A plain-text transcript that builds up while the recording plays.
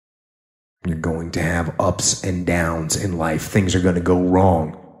You're going to have ups and downs in life. Things are going to go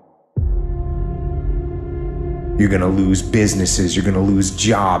wrong. You're going to lose businesses. You're going to lose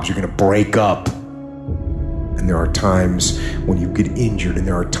jobs. You're going to break up. And there are times when you get injured, and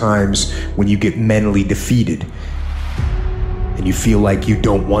there are times when you get mentally defeated and you feel like you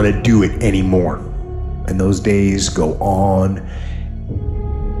don't want to do it anymore. And those days go on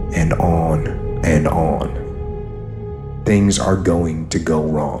and on and on. Things are going to go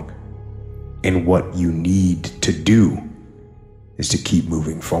wrong. And what you need to do is to keep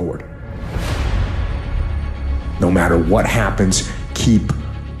moving forward. No matter what happens, keep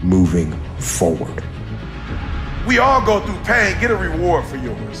moving forward. We all go through pain. Get a reward for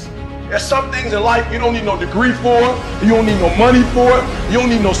yours. There's some things in life you don't need no degree for, you don't need no money for it, you don't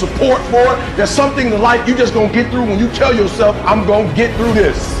need no support for it. There's some things in life you just gonna get through when you tell yourself, I'm gonna get through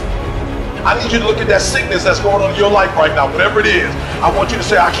this. I need you to look at that sickness that's going on in your life right now, whatever it is. I want you to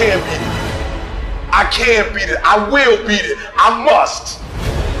say, I can beat it. I can beat it. I will beat it. I must.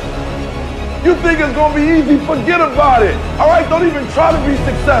 You think it's gonna be easy? Forget about it. All right, don't even try to be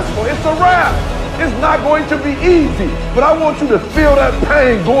successful. It's a wrap. It's not going to be easy, but I want you to feel that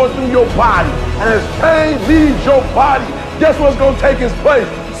pain going through your body. And as pain leaves your body, guess what's going to take its place?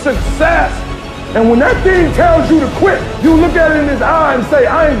 Success. And when that thing tells you to quit, you look at it in his eye and say,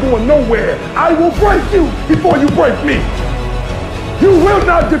 I ain't going nowhere. I will break you before you break me. You will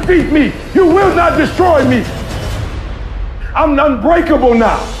not defeat me. You will not destroy me. I'm unbreakable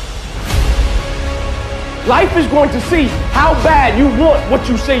now. Life is going to see how bad you want what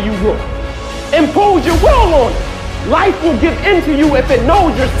you say you want. Impose your will on it. Life will give in to you if it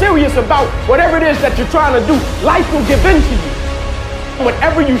knows you're serious about whatever it is that you're trying to do. Life will give in to you.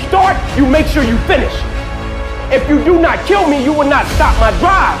 Whatever you start, you make sure you finish. If you do not kill me, you will not stop my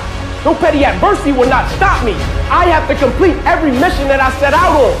drive. No petty adversity will not stop me. I have to complete every mission that I set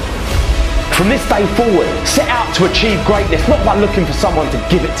out on. From this day forward, set out to achieve greatness, not by looking for someone to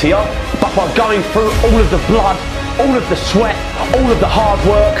give it to you, but by going through all of the blood, all of the sweat, all of the hard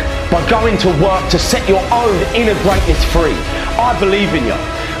work, by going to work to set your own inner greatness free. I believe in you,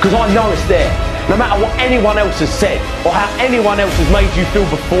 because I know it's there. No matter what anyone else has said, or how anyone else has made you feel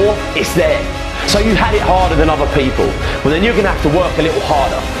before, it's there. So you had it harder than other people, well then you're going to have to work a little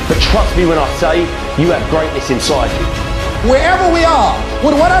harder. But trust me when I say, you have greatness inside you. Wherever we are,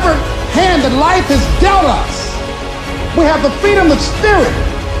 with whatever hand that life has dealt us, we have the freedom of spirit.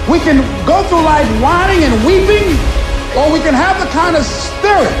 We can go through life whining and weeping, or we can have the kind of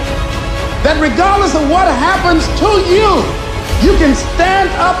spirit that regardless of what happens to you, you can stand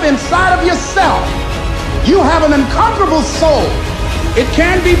up inside of yourself. You have an unconquerable soul. It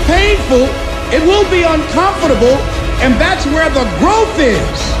can be painful, it will be uncomfortable, and that's where the growth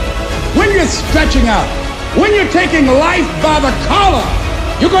is. When you're stretching out, when you're taking life by the collar,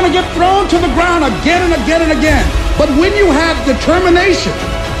 you're going to get thrown to the ground again and again and again. But when you have determination,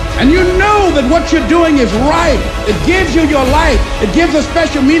 and you know that what you're doing is right, it gives you your life, it gives a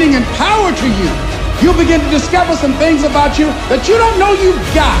special meaning and power to you, you'll begin to discover some things about you that you don't know you've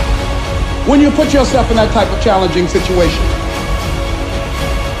got when you put yourself in that type of challenging situation.